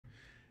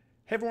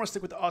Hey everyone,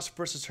 stick with us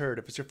versus herd.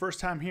 If it's your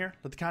first time here,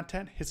 let the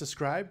content, hit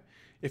subscribe.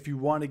 If you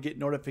want to get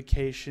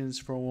notifications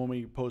from when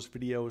we post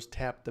videos,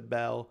 tap the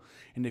bell.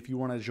 And if you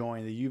want to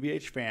join the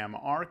UVH fam,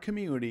 our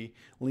community,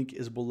 link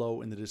is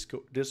below in the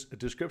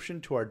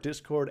description to our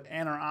Discord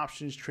and our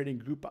options trading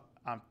group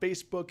on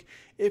Facebook.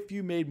 If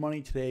you made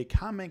money today,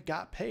 comment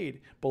got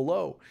paid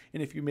below.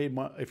 And if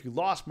you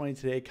lost money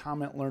today,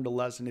 comment learned a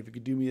lesson. If you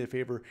could do me a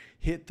favor,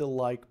 hit the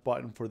like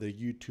button for the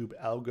YouTube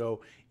algo.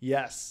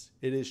 Yes,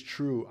 it is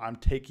true. I'm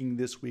taking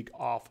this week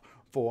off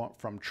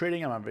from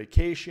trading. I'm on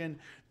vacation.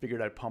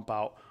 Figured I'd pump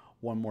out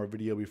one more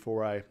video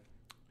before I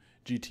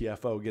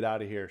GTFO, get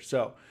out of here.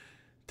 So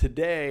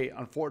today,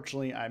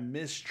 unfortunately, I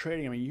missed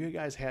trading. I mean, you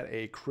guys had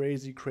a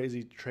crazy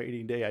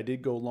trading day. I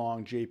did go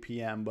long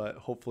JPM, but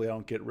hopefully I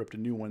don't get ripped a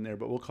new one there,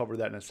 but we'll cover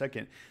that in a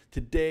second.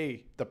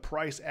 Today, the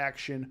price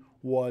action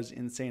was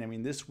insane. I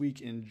mean, this week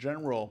in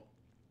general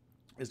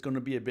is going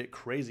to be a bit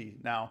crazy.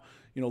 Now,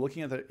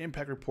 looking at the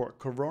impact report,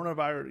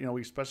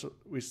 coronavirus,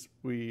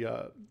 we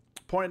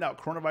pointed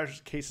out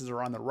coronavirus cases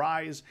are on the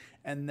rise.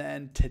 And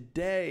then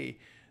today,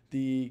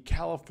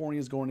 California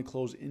is going to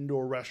close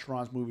indoor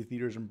restaurants, movie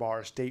theaters, and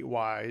bars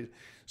statewide.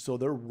 So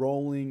they're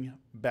rolling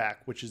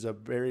back, which is a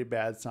very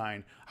bad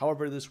sign.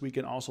 However, this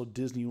weekend also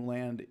Disney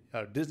World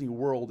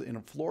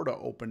in Florida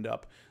opened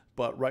up.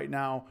 But right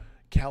now,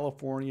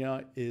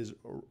 California is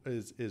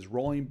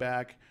rolling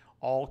back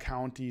all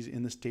counties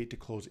in the state to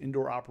close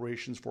indoor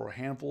operations for a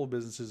handful of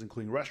businesses,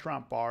 including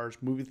restaurant, bars,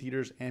 movie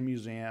theaters, and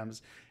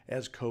museums,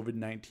 as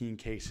COVID-19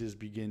 cases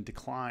begin to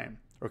climb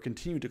or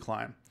continue to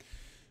climb.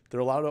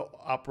 They're allowed to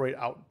operate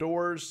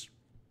outdoors,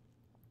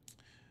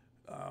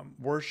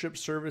 worship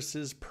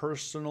services,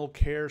 personal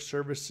care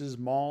services,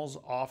 malls,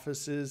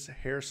 offices,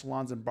 hair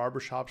salons, and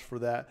barbershops for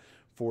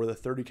the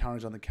 30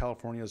 counties on the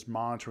California's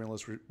monitoring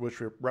list, which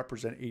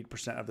represent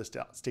 8% of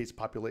the state's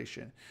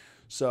population.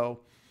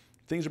 So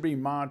things are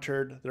being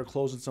monitored. They're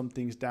closing some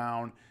things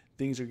down.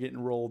 Things are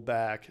getting rolled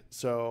back.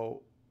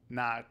 So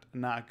not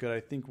good. I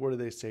think, what did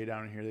they say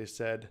down here? They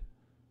said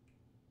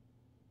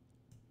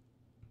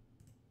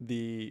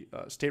the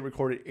state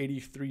recorded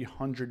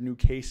 8,300 new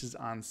cases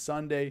on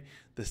Sunday.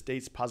 The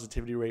state's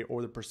positivity rate,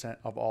 or the percent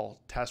of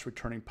all tests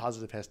returning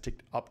positive, has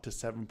ticked up to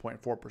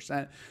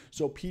 7.4%.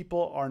 So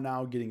people are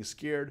now getting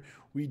scared.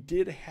 We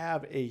did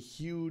have a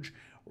huge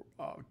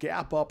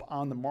gap up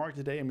on the market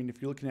today. I mean,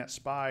 if you're looking at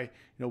SPY,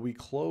 we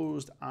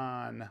closed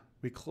on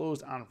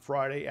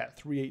Friday at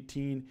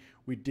 318.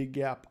 We did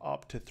gap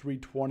up to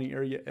 320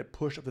 area. It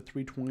pushed up to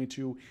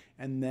 322,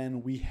 and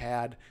then we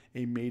had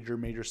a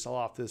major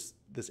sell-off this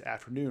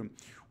afternoon,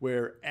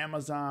 where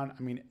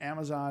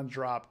Amazon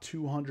dropped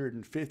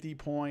 250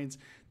 points.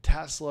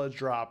 Tesla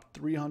dropped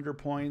 300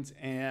 points,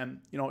 and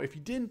if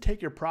you didn't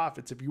take your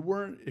profits, if you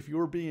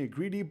were being a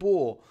greedy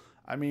bull,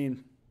 I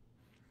mean,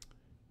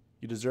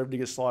 you deserve to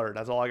get slaughtered.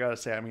 That's all I gotta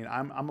say. I mean,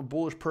 I'm a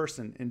bullish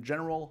person in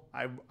general.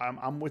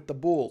 I'm with the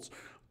bulls,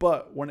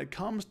 but when it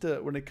comes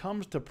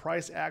to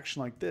price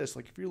action like this,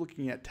 like if you're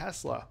looking at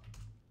Tesla,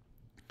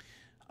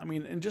 I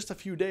mean, in just a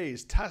few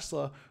days,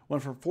 Tesla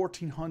went from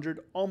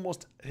 1,400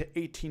 almost to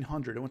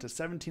 1,800. It went to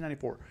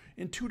 1,794.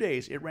 In 2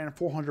 days, it ran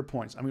 400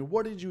 points. I mean,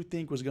 what did you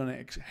think was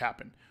going to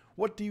happen?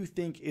 What do you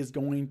think is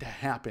going to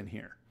happen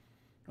here?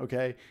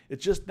 Okay,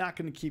 it's just not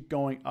going to keep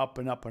going up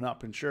and up and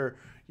up. And sure,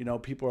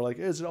 people are like,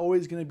 is it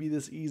always going to be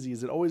this easy?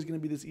 Is it always going to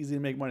be this easy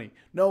to make money?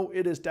 No,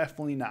 it is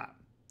definitely not.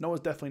 No,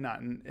 it's definitely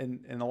not.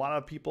 And a lot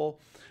of people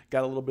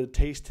got a little bit of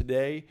taste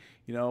today,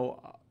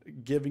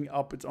 giving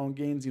up its own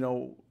gains.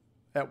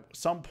 At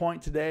some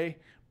point today,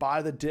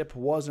 buy the dip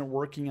wasn't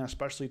working,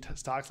 especially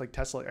stocks like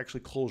Tesla actually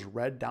closed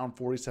red, down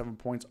 47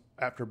 points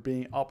after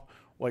being up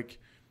like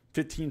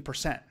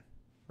 15%,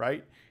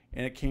 right?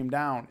 And it came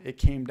down.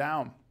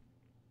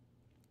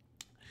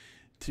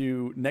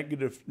 To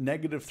negative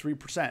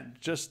 3%.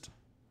 Just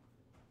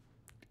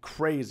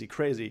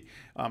crazy.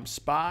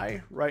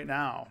 SPY right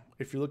now,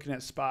 if you're looking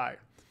at SPY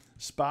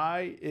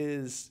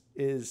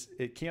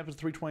it came up to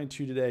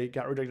 322 today,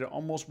 got rejected,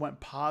 almost went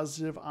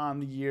positive on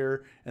the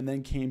year, and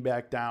then came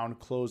back down,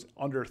 closed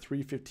under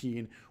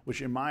 315,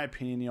 which in my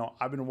opinion,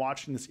 I've been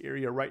watching this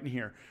area right in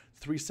here,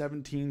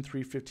 317,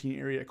 315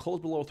 area. It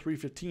closed below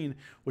 315,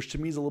 which to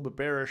me is a little bit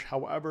bearish.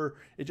 However,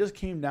 it just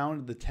came down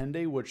to the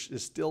 10-day, which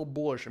is still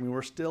bullish. I mean,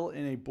 we're still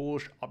in a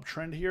bullish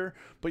uptrend here,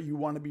 but you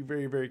want to be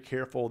very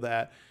careful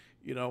that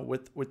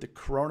with the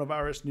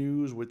coronavirus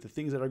news, with the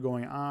things that are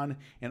going on,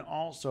 and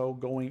also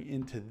going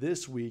into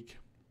this week,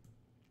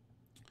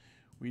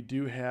 we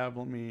do have,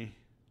 let me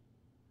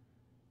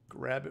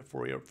grab it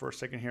for you for a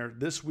second here.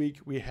 This week,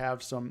 we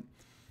have some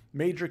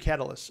major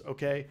catalysts,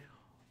 okay?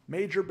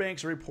 Major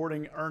banks are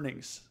reporting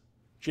earnings.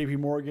 JP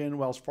Morgan,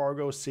 Wells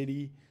Fargo,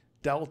 Citi,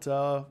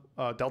 Delta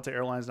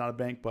Airlines, not a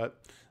bank,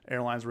 but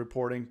airlines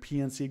reporting,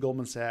 PNC,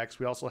 Goldman Sachs.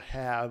 We also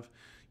have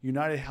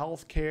United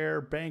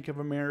Healthcare, Bank of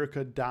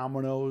America,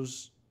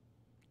 Domino's,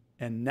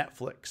 and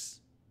Netflix.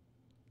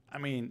 I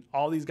mean,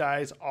 all these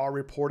guys are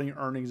reporting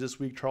earnings this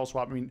week. Charles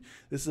Schwab. I mean,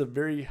 this is a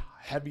very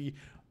heavy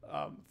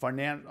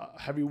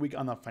week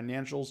on the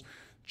financials.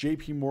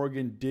 JP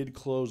Morgan did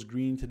close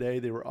green today.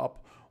 They were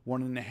up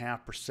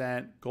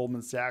 1.5%.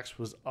 Goldman Sachs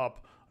was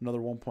up another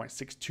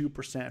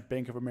 1.62%.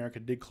 Bank of America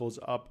did close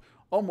up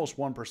almost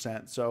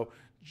 1%. So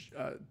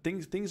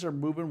things are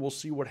moving. We'll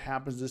see what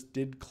happens. This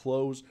did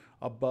close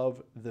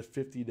above the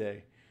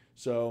 50-day.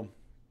 So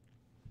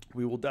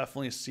we will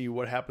definitely see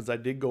what happens. I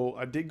did go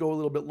a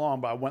little bit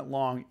long, but I went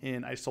long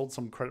in. I sold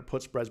some credit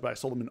put spreads, but I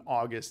sold them in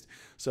August.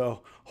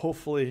 So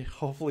hopefully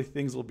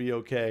things will be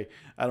okay.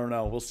 I don't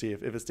know. We'll see.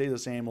 If it stays the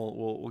same,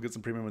 we'll get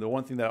some premium. The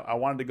one thing that I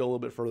wanted to go a little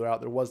bit further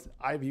out,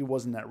 IV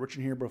wasn't that rich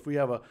in here, but if we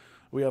have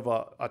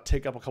a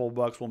tick up a couple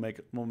bucks, we'll make.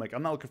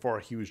 I'm not looking for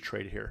a huge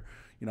trade here.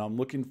 I'm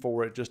looking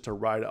for it just to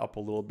ride up a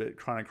little bit,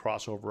 trying to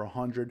cross over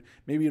 100.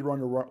 Maybe run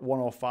to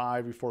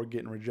 105 before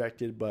getting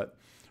rejected, but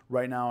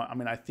right now,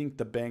 I think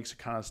the banks are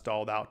kind of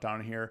stalled out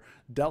down here.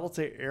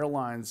 Delta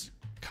Airlines,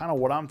 kind of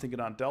what I'm thinking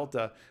on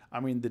Delta.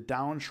 The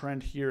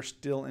downtrend here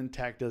still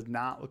intact, does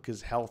not look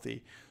as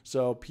healthy.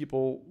 So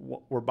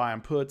people were buying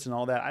puts and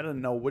all that. I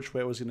didn't know which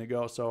way it was going to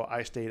go, so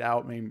I stayed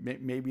out.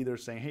 Maybe they're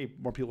saying, hey,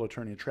 more people are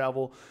turning to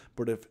travel.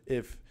 But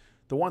if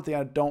the one thing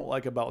I don't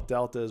like about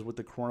Delta is with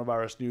the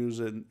coronavirus news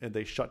and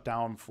they shut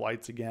down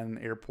flights again,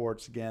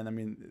 airports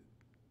again,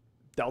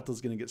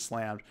 Delta's going to get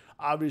slammed.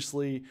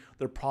 Obviously,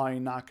 they're probably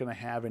not going to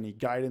have any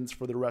guidance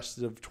for the rest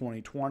of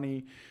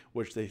 2020,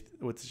 which they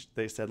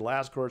said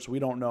last quarter. So we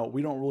don't know.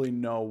 We don't really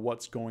know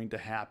what's going to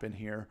happen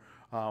here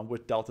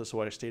with Delta.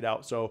 So I stayed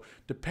out. So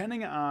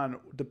depending on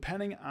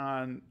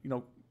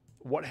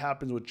what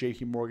happens with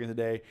JP Morgan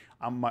today,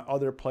 my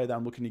other play that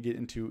I'm looking to get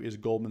into is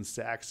Goldman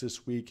Sachs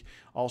this week.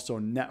 Also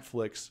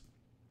Netflix,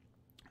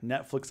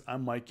 I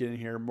might get in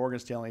here. Morgan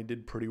Stanley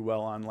did pretty well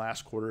on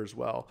last quarter as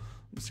well.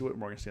 Let's see what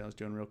Morgan Stanley's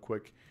doing real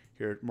quick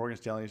here. Morgan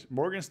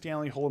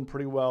Stanley holding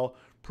pretty well,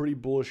 pretty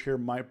bullish here.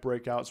 Might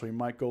break out, so we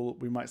might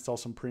sell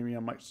some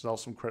premium, might sell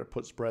some credit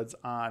put spreads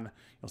on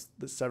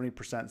the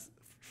 70%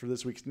 for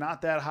this week's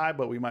not that high,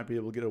 but we might be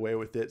able to get away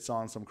with it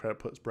selling some credit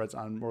put spreads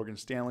on Morgan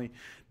Stanley.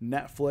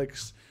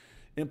 Netflix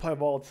implied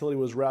volatility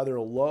was rather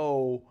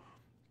low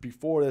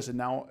before this, and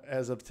now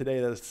as of today,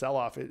 the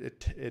sell-off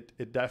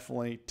it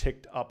definitely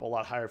ticked up a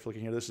lot higher. If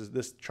looking here,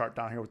 this chart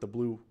down here with the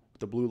blue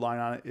line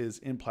on it is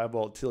implied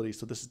volatility.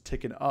 So this is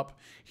ticking up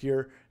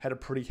here. Had a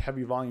pretty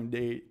heavy volume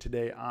day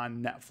today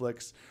on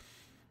Netflix,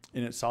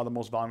 and it saw the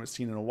most volume it's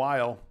seen in a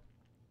while.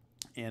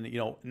 And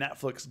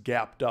Netflix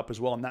gapped up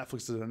as well.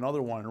 Netflix is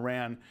another one,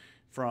 ran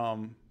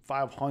from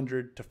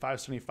 500 to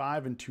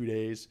 575 in 3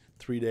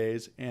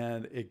 days,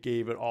 and it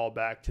gave it all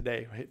back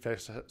today. Hit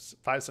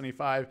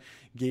 575,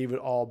 gave it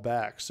all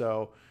back.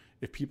 So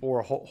if people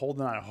were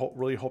holding on, I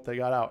really hope they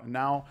got out.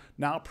 Now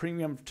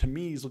premium to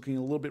me is looking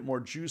a little bit more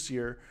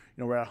juicier.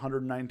 We're at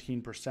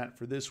 119%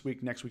 for this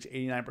week. Next week's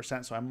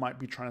 89%. So I might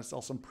be trying to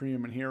sell some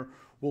premium in here.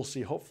 We'll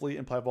see. Hopefully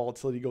implied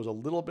volatility goes a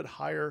little bit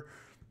higher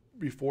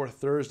before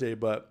Thursday.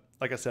 But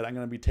like I said, I'm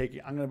going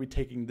to be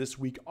taking this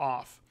week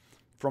off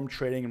from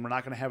trading, and we're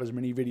not going to have as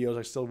many videos.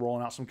 I'm still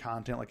rolling out some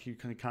content like you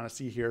can kind of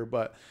see here,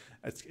 but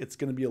it's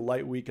going to be a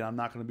light week, and I'm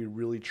not going to be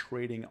really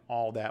trading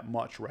all that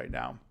much right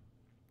now.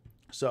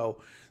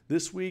 So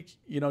this week,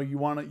 you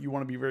want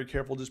to be very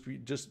careful.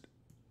 Just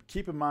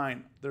keep in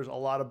mind, there's a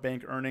lot of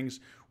bank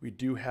earnings. We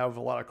do have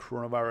a lot of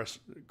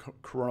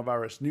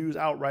coronavirus news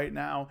out right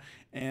now,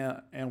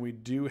 and we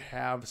do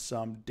have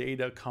some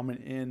data coming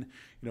in.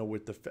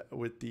 With the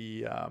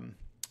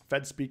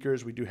Fed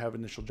speakers, we do have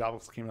initial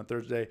jobs came on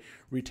Thursday,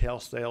 retail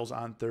sales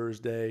on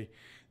Thursday,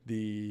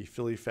 the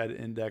Philly Fed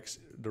index,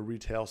 the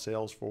retail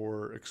sales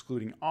for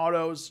excluding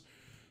autos.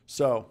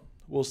 So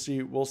we'll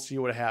see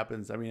what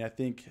happens. I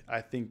think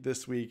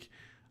this week,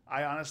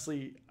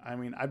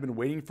 I've been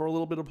waiting for a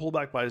little bit of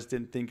pullback, but I just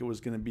didn't think it was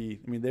going to be.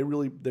 They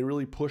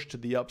really pushed to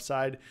the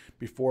upside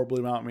before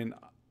Blue Mountain.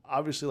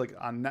 Obviously, like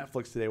on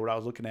Netflix today, what I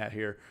was looking at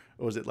here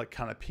was it like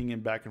kind of pinging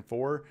back and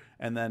forth,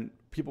 and then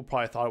people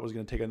probably thought it was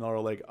going to take another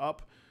leg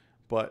up,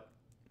 but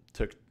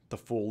took the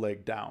full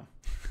leg down.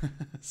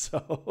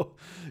 So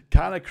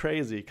kind of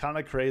crazy.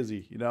 S&Ps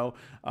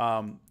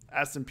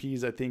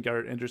I think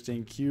are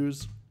interesting.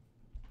 Qs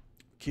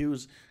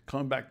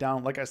coming back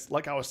down. Like I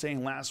was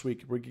saying last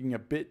week, we're getting a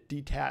bit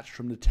detached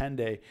from the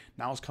 10-day.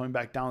 Now it's coming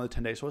back down to the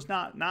 10-day. So it's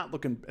not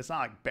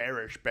like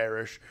bearish.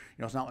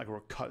 It's not like we're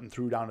cutting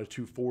through down to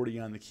 240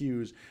 on the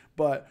Qs,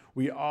 but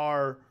we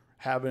are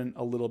having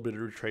a little bit of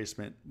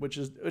retracement, which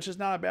is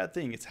not a bad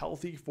thing. It's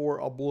healthy for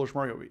a bullish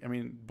market.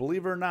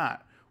 Believe it or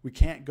not, we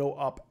can't go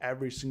up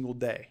every single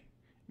day.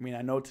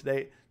 I know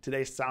today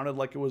sounded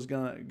like it was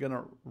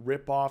gonna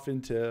rip off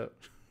into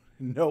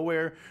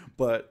nowhere,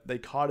 but they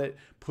caught it,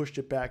 pushed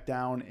it back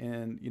down,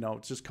 and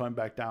it's just coming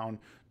back down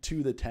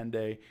to the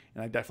 10-day,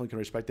 and I definitely can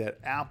respect that.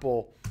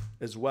 Apple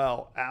as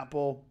well.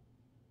 Apple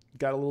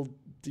got a little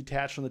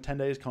detached from the 10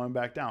 days, coming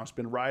back down. It's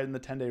been riding the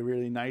 10-day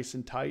really nice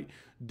and tight,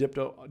 dipped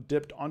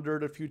under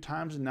it a few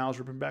times, and now it's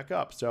ripping back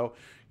up. So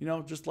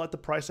just let the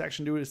price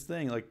action do its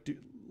thing.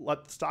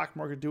 let the stock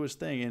market do its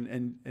thing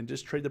and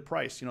just trade the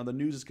price. The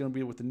news is going to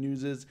be what the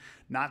news is.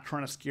 Not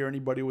trying to scare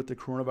anybody with the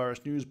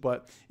coronavirus news,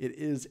 but it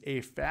is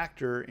a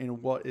factor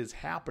in what is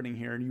happening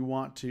here, and you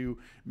want to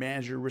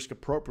manage your risk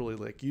appropriately.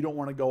 Like, you don't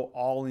want to go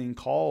all in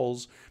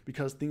calls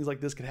because things like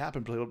this could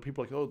happen.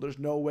 People are like, oh, there's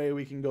no way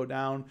we can go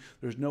down.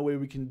 There's no way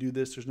we can do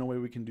this. There's no way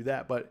we can do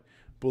that. But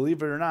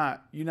believe it or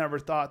not, you never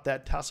thought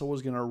that Tesla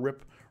was going to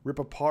rip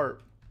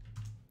apart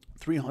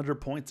 300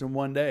 points in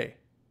one day.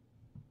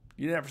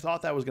 You never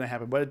thought that was going to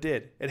happen, but it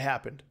did. It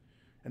happened.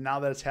 And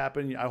now that it's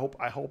happened, I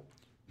hope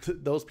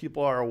those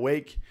people are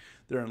awake,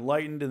 they're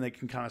enlightened, and they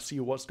can kind of see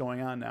what's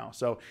going on now.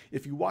 So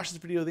if you watch this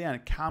video to the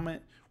end,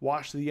 comment,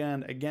 watch to the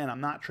end. Again, I'm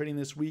not trading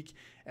this week.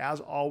 As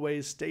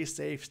always, stay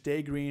safe,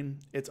 stay green.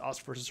 It's us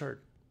versus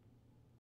herd.